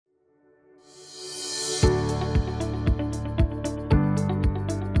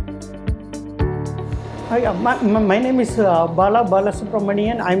Yeah, my name is Bala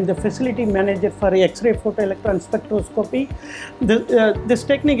Balasubramanian. I'm the facility manager for X-ray photoelectron spectroscopy. This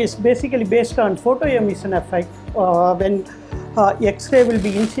technique is basically based on photoemission effect. When X-ray will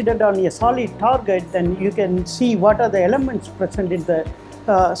be incident on a solid target, then you can see what are the elements present in the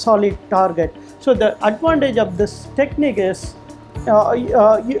solid target. So the advantage of this technique is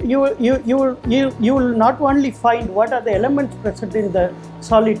you will not only find what are the elements present in the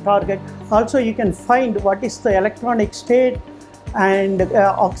solid target, also you can find what is the electronic state and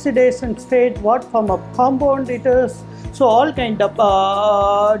oxidation state, what form of compound it is. So all kind of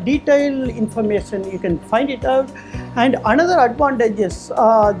detailed information you can find it out. And another advantage is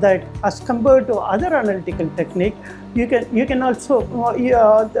that as compared to other analytical technique, you can also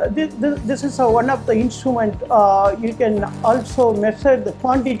this is one of the instrument you can also measure the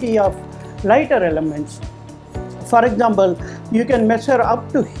quantity of lighter elements. For example, you can measure up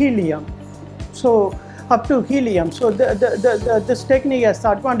to helium. So up to helium. So this technique has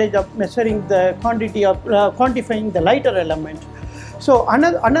the advantage of measuring the quantity of quantifying the lighter elements. So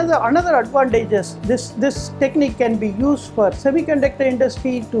another advantage is this technique can be used for semiconductor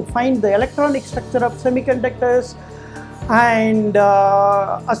industry to find the electronic structure of semiconductors. And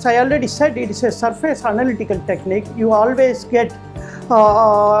as I already said, it is a surface analytical technique. You always get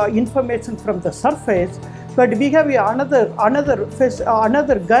information from the surface. But we have another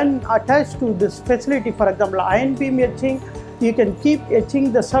gun attached to this facility. For example, ion beam etching. You can keep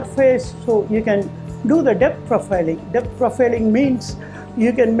etching the surface, so you can do the depth profiling. Depth profiling means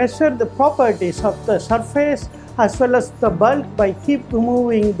you can measure the properties of the surface as well as the bulk by keep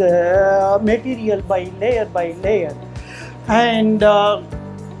removing the material by layer. And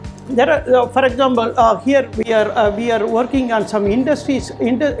there are, for example, here we are working on some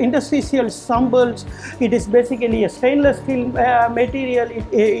interstitial samples. It is basically a stainless steel material.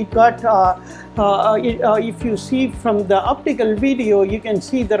 It got if you see from the optical video, you can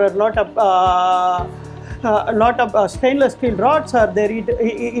see there are a lot of stainless steel rods are there.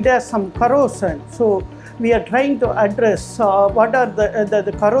 It has some corrosion. So we are trying to address what are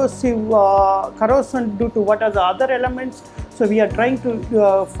the corrosion due to what are the other elements. So we are trying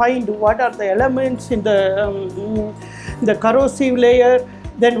to find what are the elements in the corrosive layer.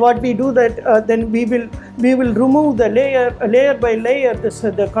 Then what we do that then we will remove the layer by layer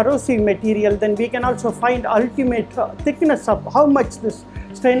the corrosive material. Then we can also find ultimate thickness of how much this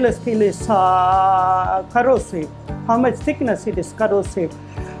stainless steel is corrosive, how much thickness it is corrosive.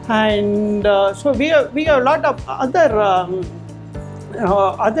 And so we have a lot of other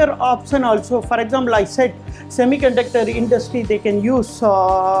option also. For example, I said semiconductor industry, they can use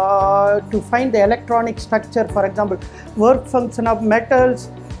to find the electronic structure, for example, work function of metals,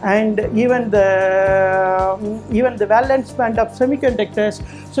 and even the valence band of semiconductors.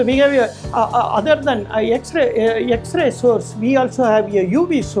 So we have other than X-ray source, we also have a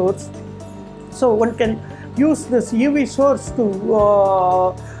UV source. So one can use this UV source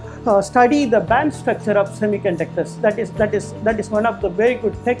to study the band structure of semiconductors. That is one of the very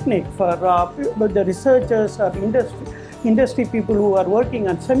good technique for the researchers or industry people who are working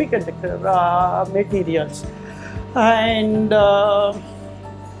on semiconductor materials. And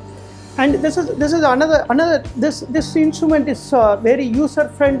this is another this instrument is very user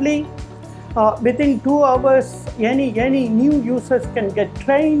friendly. Within 2 hours, any new users can get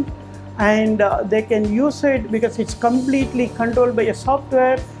trained, and they can use it because it's completely controlled by a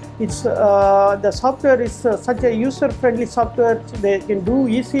software. It's the software is such a user-friendly software. They can do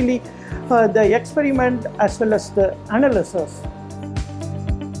easily the experiment as well as the analysis.